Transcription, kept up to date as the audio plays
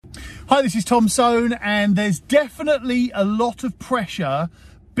Hi, this is Tom Soane, and there's definitely a lot of pressure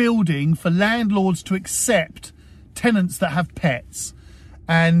building for landlords to accept tenants that have pets.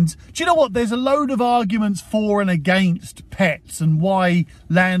 And do you know what? There's a load of arguments for and against pets and why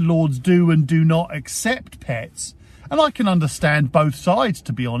landlords do and do not accept pets. And I can understand both sides,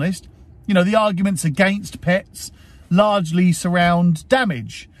 to be honest. You know, the arguments against pets largely surround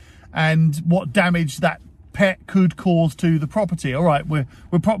damage and what damage that pet could cause to the property. All right, we're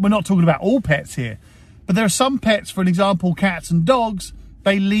not talking about all pets here, but there are some pets, for an example, cats and dogs,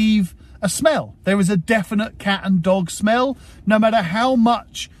 they leave a smell. There is a definite cat and dog smell. No matter how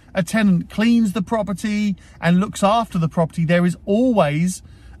much a tenant cleans the property and looks after the property, there is always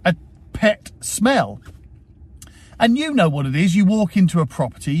a pet smell. And you know what it is. You walk into a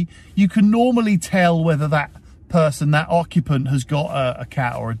property, you can normally tell whether that person, that occupant, has got a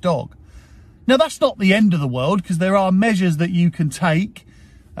cat or a dog. Now, that's not the end of the world, because there are measures that you can take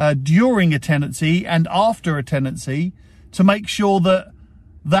during a tenancy and after a tenancy to make sure that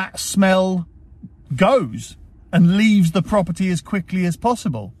that smell goes and leaves the property as quickly as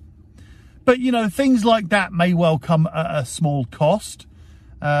possible. But, you know, things like that may well come at a small cost,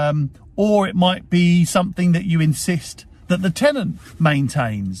 or it might be something that you insist that the tenant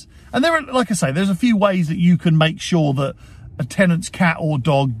maintains. And there are, like I say, there's a few ways that you can make sure that a tenant's cat or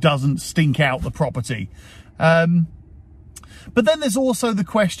dog doesn't stink out the property. But then there's also the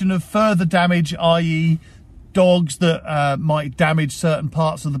question of further damage, i.e. dogs that might damage certain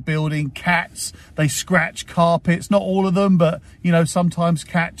parts of the building, cats, they scratch carpets, not all of them, but, you know, sometimes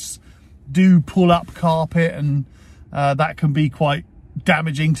cats do pull up carpet, and that can be quite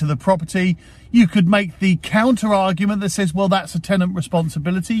damaging to the property. You could make the counter argument that says, well, that's a tenant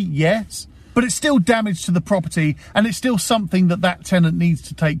responsibility. Yes, but it's still damage to the property, and it's still something that that tenant needs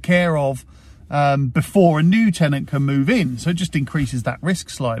to take care of before a new tenant can move in. So it just increases that risk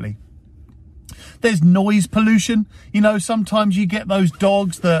slightly. There's noise pollution. You know, sometimes you get those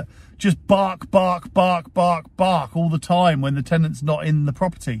dogs that just bark, bark, bark, bark, bark all the time when the tenant's not in the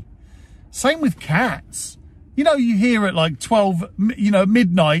property. Same with cats. You know, you hear at like 12,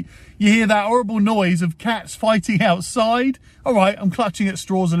 midnight, you hear that horrible noise of cats fighting outside. All right, I'm clutching at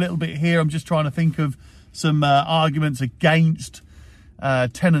straws a little bit here. I'm just trying to think of some arguments against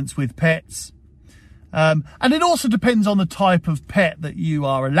tenants with pets. And it also depends on the type of pet that you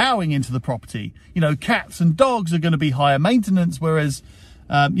are allowing into the property. You know, cats and dogs are going to be higher maintenance, whereas,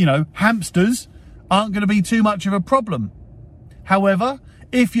 hamsters aren't going to be too much of a problem. However,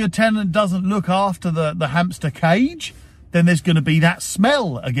 if your tenant doesn't look after the hamster cage, then there's going to be that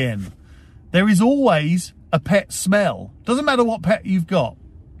smell again. There is always a pet smell. Doesn't matter what pet you've got.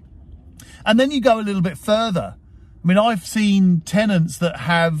 And then you go a little bit further. I mean, I've seen tenants that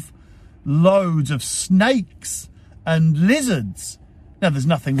have loads of snakes and lizards. Now, there's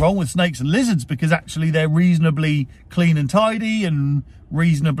nothing wrong with snakes and lizards, because actually they're reasonably clean and tidy and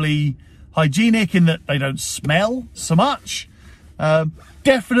reasonably hygienic in that they don't smell so much.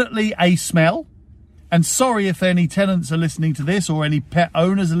 Definitely a smell. And sorry if any tenants are listening to this or any pet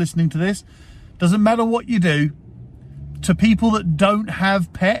owners are listening to this. Doesn't matter what you do. To people that don't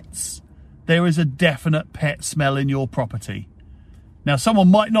have pets, there is a definite pet smell in your property. Now, someone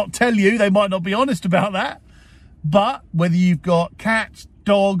might not tell you, they might not be honest about that, but whether you've got cats,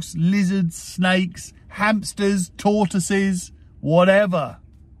 dogs, lizards, snakes, hamsters, tortoises, whatever,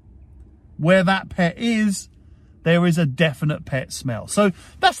 where that pet is, there is a definite pet smell. So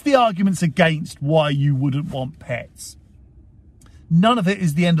that's the arguments against why you wouldn't want pets. None of it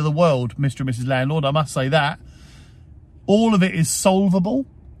is the end of the world, Mr. and Mrs. Landlord, I must say that. All of it is solvable.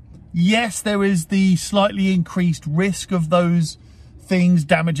 Yes, there is the slightly increased risk of those things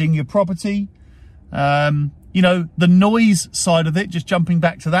damaging your property. The noise side of it, just jumping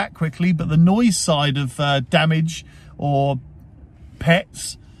back to that quickly, but the noise side of damage or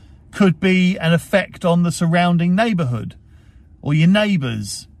pets could be an effect on the surrounding neighbourhood or your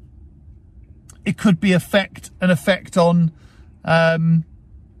neighbours. It could be an effect on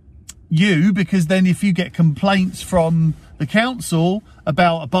you, because then if you get complaints from the council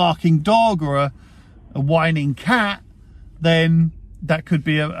about a barking dog or a whining cat, then that could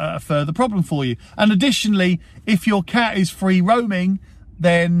be a further problem for you. And additionally, if your cat is free roaming,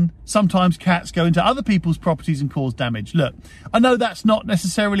 then sometimes cats go into other people's properties and cause damage. Look, I know that's not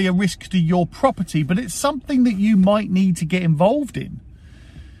necessarily a risk to your property, but it's something that you might need to get involved in.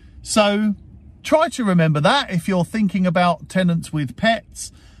 So try to remember that if you're thinking about tenants with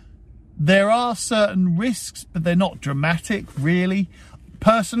pets. There are certain risks, but they're not dramatic, really.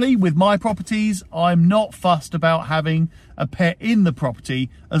 Personally, with my properties, I'm not fussed about having a pet in the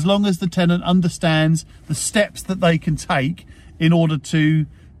property as long as the tenant understands the steps that they can take in order to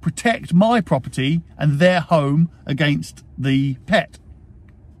protect my property and their home against the pet.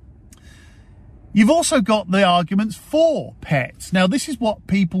 You've also got the arguments for pets. Now, this is what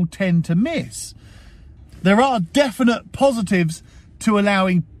people tend to miss. There are definite positives to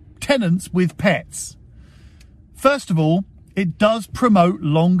allowing tenants with pets. First of all, it does promote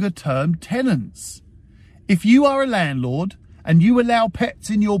longer-term tenants. If you are a landlord and you allow pets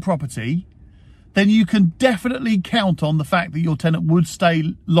in your property, then you can definitely count on the fact that your tenant would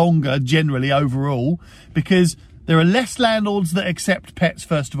stay longer generally overall, because there are less landlords that accept pets,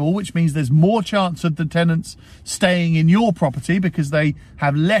 first of all, which means there's more chance of the tenants staying in your property because they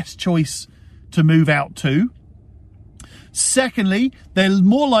have less choice to move out to. Secondly, they're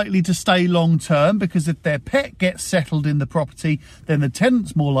more likely to stay long term because if their pet gets settled in the property, then the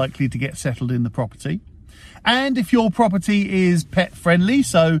tenant's more likely to get settled in the property. And if your property is pet friendly,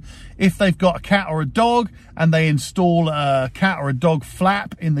 so if they've got a cat or a dog and they install a cat or a dog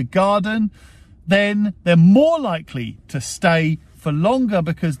flap in the garden, then they're more likely to stay for longer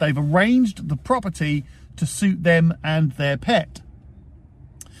because they've arranged the property to suit them and their pet.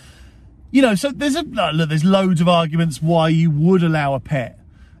 You know, so there's loads of arguments why you would allow a pet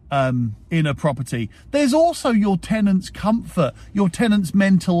in a property. There's also your tenant's comfort, your tenant's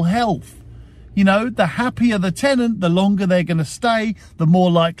mental health. You know, the happier the tenant, the longer they're going to stay, the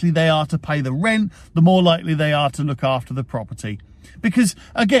more likely they are to pay the rent, the more likely they are to look after the property. Because,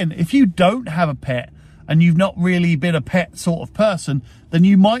 again, if you don't have a pet and you've not really been a pet sort of person, then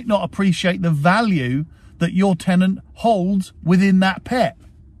you might not appreciate the value that your tenant holds within that pet.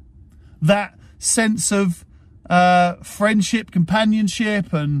 That sense of friendship,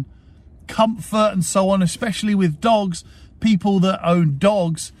 companionship and comfort and so on, especially with dogs. People that own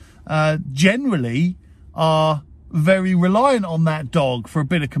dogs generally are very reliant on that dog for a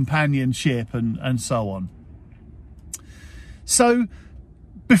bit of companionship and so on. So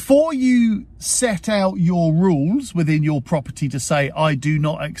before you set out your rules within your property to say, I do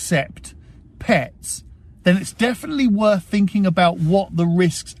not accept pets, then it's definitely worth thinking about what the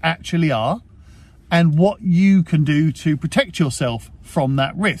risks actually are and what you can do to protect yourself from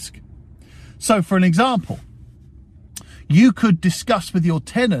that risk. So for an example, you could discuss with your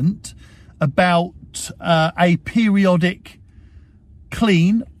tenant about a periodic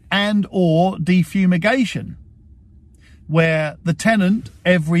clean and or defumigation, where the tenant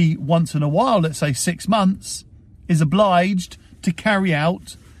every once in a while, let's say 6 months, is obliged to carry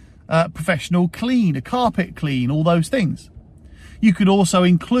out professional clean, a carpet clean, all those things. You could also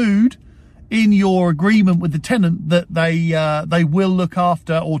include in your agreement with the tenant that they will look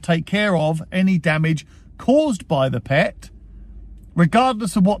after or take care of any damage caused by the pet.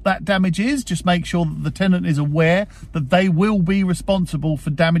 Regardless of what that damage is, just make sure that the tenant is aware that they will be responsible for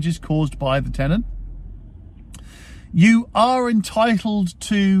damages caused by the tenant. You are entitled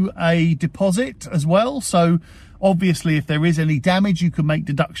to a deposit as well, so obviously, if there is any damage, you can make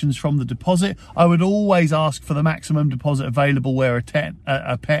deductions from the deposit. I would always ask for the maximum deposit available where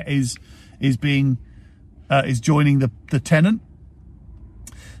a pet is joining the tenant.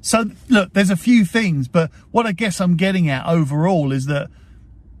 So, look, there's a few things, but what I guess I'm getting at overall is that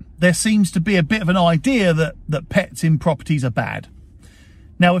there seems to be a bit of an idea that pets in properties are bad.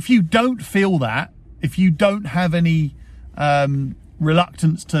 Now, if you don't feel that, if you don't have any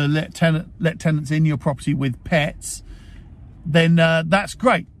reluctance to let tenants in your property with pets, then that's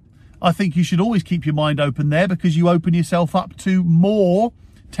great. I think you should always keep your mind open there, because you open yourself up to more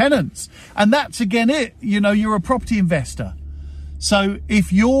tenants. And that's again it, you know, you're a property investor. So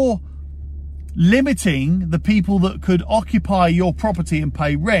if you're limiting the people that could occupy your property and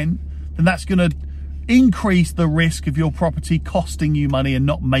pay rent, then that's going to increase the risk of your property costing you money and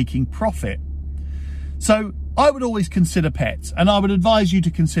not making profit. So I would always consider pets, and I would advise you to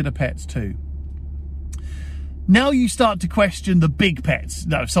consider pets too. Now you start to question the big pets.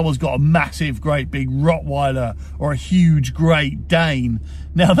 Now, if someone's got a massive, great big Rottweiler or a huge Great Dane,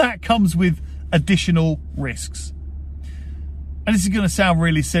 now that comes with additional risks. And this is going to sound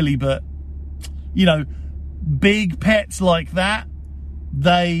really silly, but, you know, big pets like that,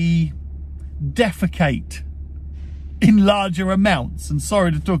 they defecate in larger amounts. And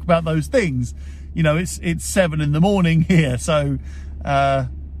sorry to talk about those things. You know, it's 7 a.m. here, so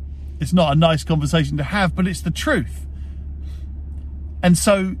it's not a nice conversation to have, but it's the truth. And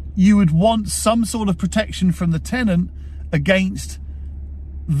so you would want some sort of protection from the tenant against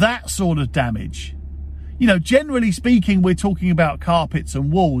that sort of damage. You know, generally speaking, we're talking about carpets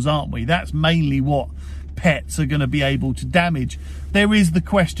and walls, aren't we? That's mainly what pets are going to be able to damage. There is the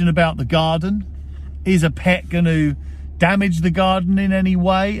question about the garden. Is a pet going to damage the garden in any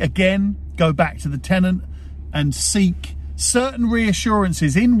way? Again, go back to the tenant and seek certain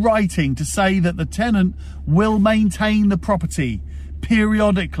reassurances in writing to say that the tenant will maintain the property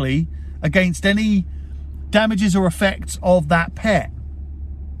periodically against any damages or effects of that pet.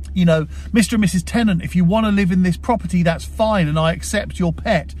 You know, Mr. and Mrs. Tenant, if you want to live in this property, that's fine, and I accept your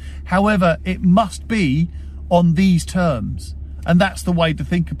pet. However, it must be on these terms. And that's the way to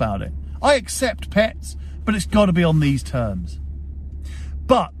think about it. I accept pets, but it's got to be on these terms.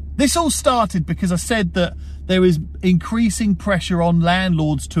 But this all started because I said that there is increasing pressure on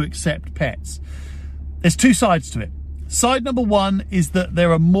landlords to accept pets. There's two sides to it. Side number one is that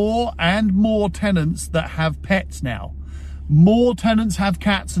there are more and more tenants that have pets now. More tenants have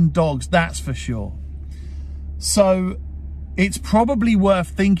cats and dogs, that's for sure. So it's probably worth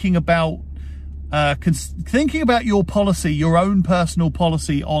thinking about your policy, your own personal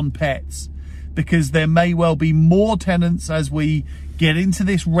policy on pets, because there may well be more tenants as we get into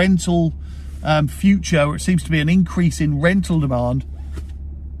this rental future, where it seems to be an increase in rental demand.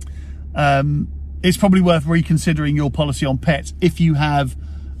 It's probably worth reconsidering your policy on pets if you have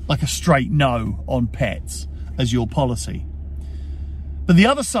like a straight no on pets as your policy. But the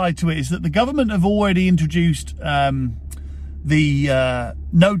other side to it is that the government have already introduced the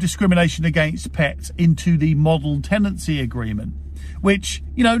no discrimination against pets into the model tenancy agreement, which,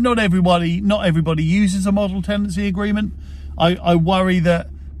 you know, not everybody uses a model tenancy agreement. I worry that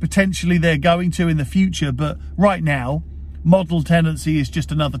potentially they're going to in the future, but right now model tenancy is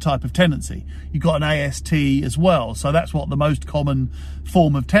just another type of tenancy. You've got an AST as well, so that's what the most common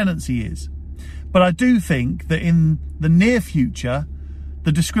form of tenancy is. But I do think that in the near future,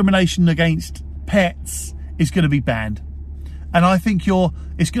 the discrimination against pets is going to be banned. And I think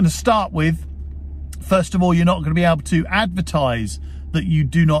it's going to start with, first of all, you're not going to be able to advertise that you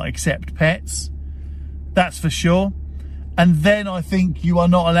do not accept pets. That's for sure. And then I think you are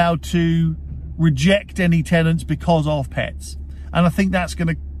not allowed to reject any tenants because of pets. And I think that's going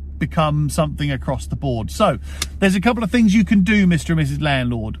to become something across the board. So there's a couple of things you can do, Mr. and Mrs.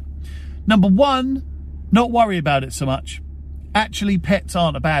 Landlord. Number one, not worry about it so much. Actually, pets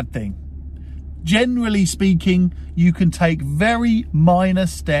aren't a bad thing. Generally speaking, you can take very minor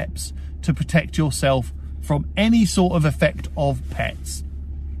steps to protect yourself from any sort of effect of pets.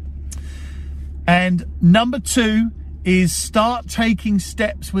 And number two is start taking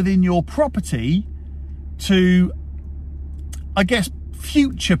steps within your property to, I guess,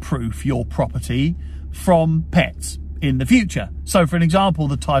 future-proof your property from pets in the future. So for an example,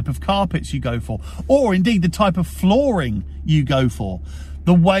 the type of carpets you go for, or indeed the type of flooring you go for,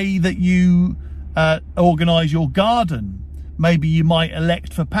 the way that you organise your garden. Maybe you might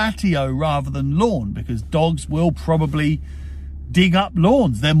elect for patio rather than lawn, because dogs will probably dig up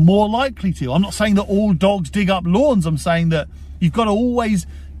lawns. They're more likely to. I'm not saying that all dogs dig up lawns. I'm saying that you've got to always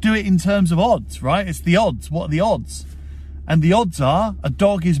do it in terms of odds, right? It's the odds. What are the odds? And the odds are a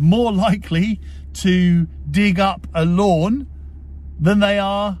dog is more likely to dig up a lawn than they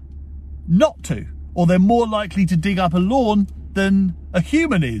are not to. Or they're more likely to dig up a lawn than a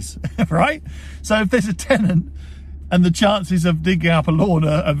human is, right? So if there's a tenant and the chances of digging up a lawn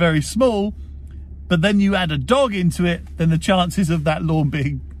are very small, but then you add a dog into it, then the chances of that lawn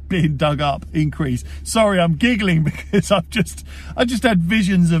being dug up increase. Sorry, I'm giggling because I just had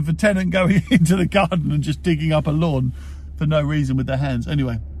visions of a tenant going into the garden and just digging up a lawn for no reason with their hands.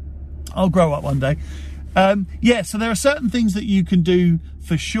 Anyway, I'll grow up one day. Yeah, so there are certain things that you can do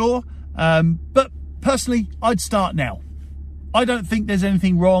for sure. But personally, I'd start now. I don't think there's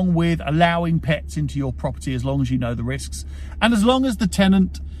anything wrong with allowing pets into your property as long as you know the risks. And as long as the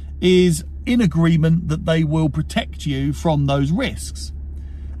tenant is in agreement that they will protect you from those risks.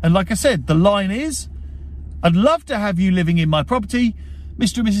 And like I said, the line is, I'd love to have you living in my property.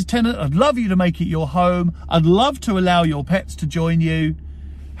 Mr. and Mrs. Tenant, I'd love you to make it your home. I'd love to allow your pets to join you.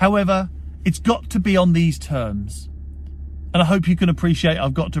 However, it's got to be on these terms. And I hope you can appreciate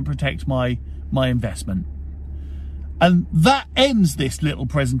I've got to protect my investment. And that ends this little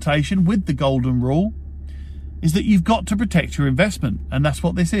presentation with the golden rule, is that you've got to protect your investment. And that's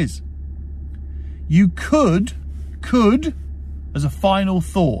what this is. You could, as a final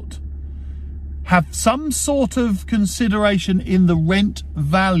thought, have some sort of consideration in the rent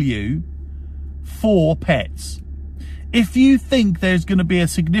value for pets. If you think there's going to be a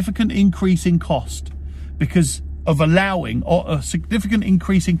significant increase in cost because of allowing, or a significant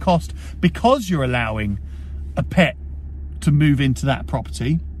increase in cost because you're allowing a pet to move into that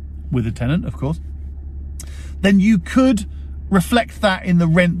property with a tenant, of course, then you could reflect that in the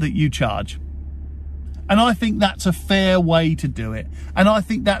rent that you charge. And I think that's a fair way to do it. And I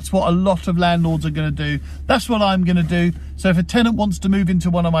think that's what a lot of landlords are going to do. That's what I'm going to do. So if a tenant wants to move into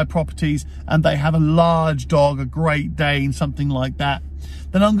one of my properties and they have a large dog, a Great Dane, something like that,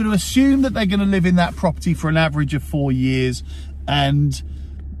 then I'm going to assume that they're going to live in that property for an average of 4 years, and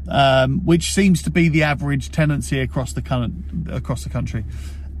which seems to be the average tenancy across the country.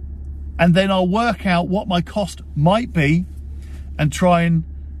 And then I'll work out what my cost might be and try and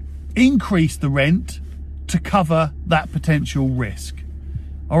increase the rent to cover that potential risk.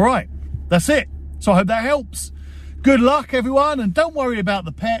 All right, that's it. So I hope that helps. Good luck, everyone, and don't worry about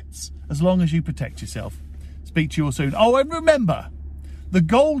the pets as long as you protect yourself. Speak to you all soon. Oh, and remember, the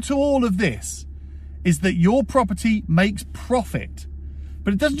goal to all of this is that your property makes profit.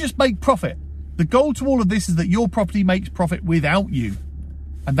 But it doesn't just make profit. The goal to all of this is that your property makes profit without you.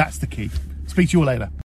 And that's the key. Speak to you all later.